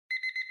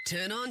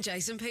Turn on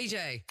Jason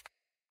PJ.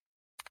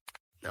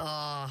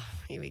 Oh,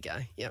 here we go.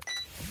 Yep.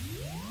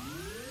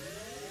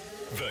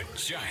 The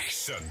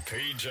Jason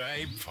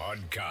PJ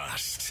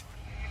Podcast.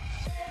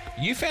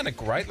 You found a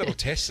great little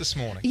test this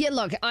morning. Yeah,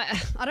 look,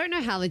 I don't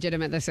know how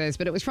legitimate this is,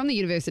 but it was from the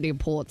University of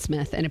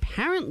Portsmouth, and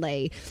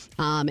apparently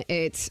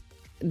it's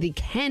the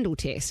candle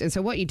test. And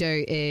so what you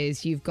do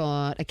is you've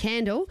got a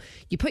candle,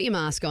 you put your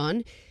mask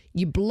on,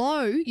 you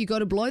got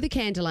to blow the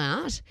candle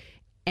out,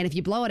 and if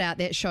you blow it out,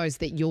 that shows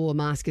that your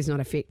mask is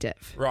not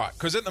effective. Right,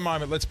 because at the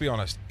moment, let's be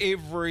honest,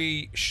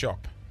 every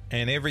shop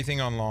and everything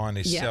online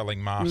is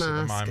selling masks at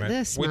the moment.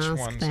 This, Which mask,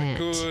 ones that. are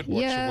good?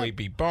 What should we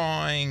be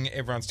buying?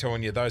 Everyone's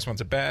telling you those ones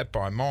are bad.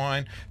 Buy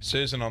mine.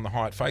 Susan on the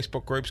Hyatt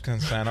Facebook groups can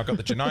saying I've got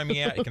the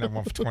Janome out. You can have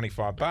one for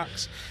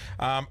 $25.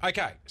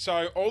 Okay,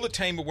 so all the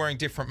team are wearing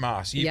different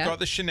masks. You've got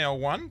the Chanel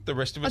one. The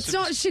rest of us. It's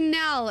not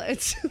Chanel.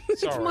 It's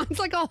mine's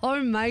like a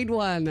homemade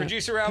one.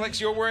 Producer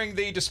Alex, you're wearing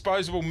the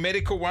disposable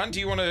medical one.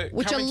 Do you want to?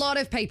 Which a lot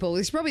of people.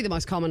 It's probably the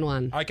most common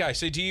one. Okay,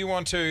 so do you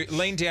want to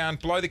lean down,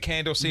 blow the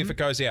candle, see if it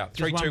goes out?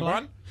 3, 2,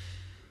 1.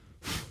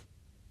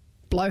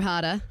 Blow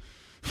harder.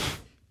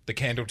 The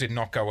candle did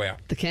not go out.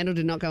 The candle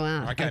did not go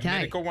out. Okay,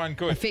 medical one,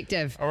 good.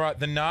 Effective. All right,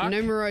 the NARC.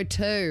 Numero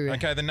 2.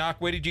 Okay, the NARC,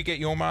 where did you get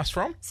your mask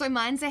from? So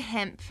mine's a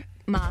hemp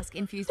mask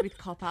infused with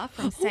copper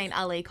from St.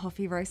 Ali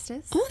Coffee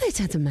Roasters. Oh, that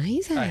sounds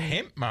amazing. A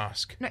hemp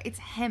mask. No, it's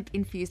hemp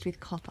infused with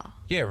copper.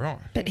 Yeah, right.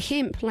 But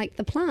hemp, like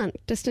the plant,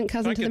 distant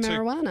cousin to the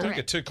marijuana. Don't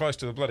get too close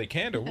to the bloody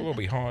candle. We'll all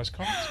be high as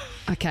kites.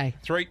 Okay.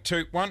 3,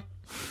 2, 1.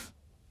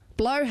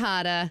 Blow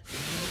harder.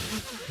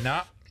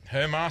 Nah,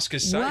 her mask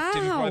is safe. Wow.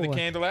 Didn't blow the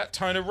candle out.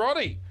 Tona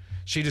Roddy.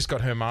 She just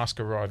got her mask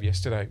arrived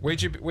yesterday.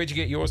 Where'd you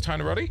get yours,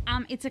 Tona Roddy?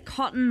 It's a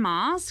cotton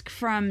mask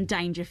from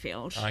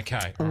Dangerfield.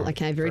 Okay. Oh,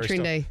 okay, very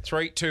trendy.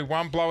 3, 2,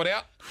 1. Blow it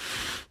out.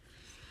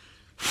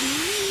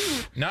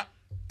 No,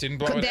 didn't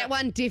blow it out. That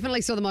one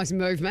definitely saw the most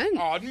movement.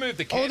 Oh, I'd move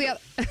the All candle.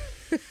 the other.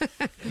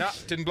 No,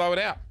 didn't blow it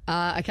out.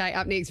 Okay,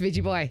 up next,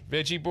 Veggie Boy.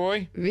 Veggie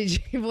Boy.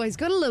 Veggie Boy's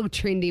got a little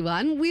trendy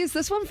one. Where's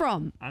this one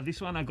from? This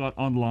one I got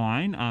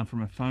online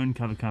from a phone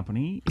cover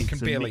company. You can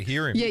barely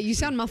hear him. Yeah, you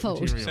sound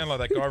muffled. You sound like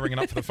that guy ringing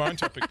up for the phone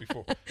topic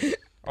before.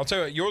 I'll tell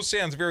you what, yours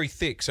sounds very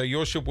thick, so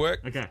yours should work.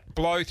 Okay.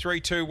 Blow,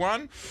 3, 2,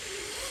 1.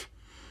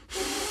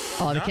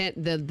 Oh,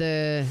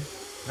 the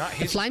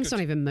flame's not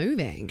even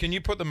moving. Can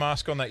you put the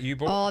mask on that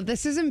U-board? Oh,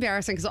 this is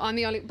embarrassing because I'm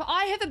the only... But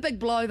I have a big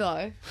blow,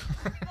 though.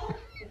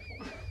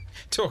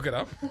 Talk it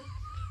up.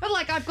 But,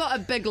 like, I've got a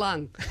big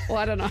lung. Well,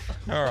 I don't know.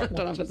 All right. I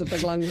don't know if it's a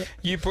big lung.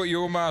 You put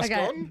your mask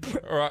Okay. on.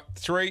 All right,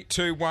 3,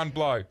 2, 1,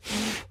 blow.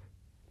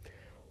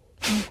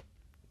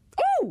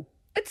 Oh,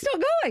 it's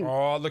not going.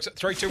 Oh, it looks at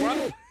 3, 2,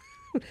 1.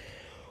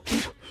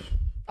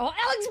 Oh,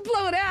 Alex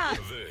blew it out.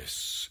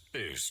 This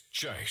is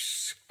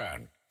Jace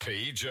and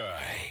PJ.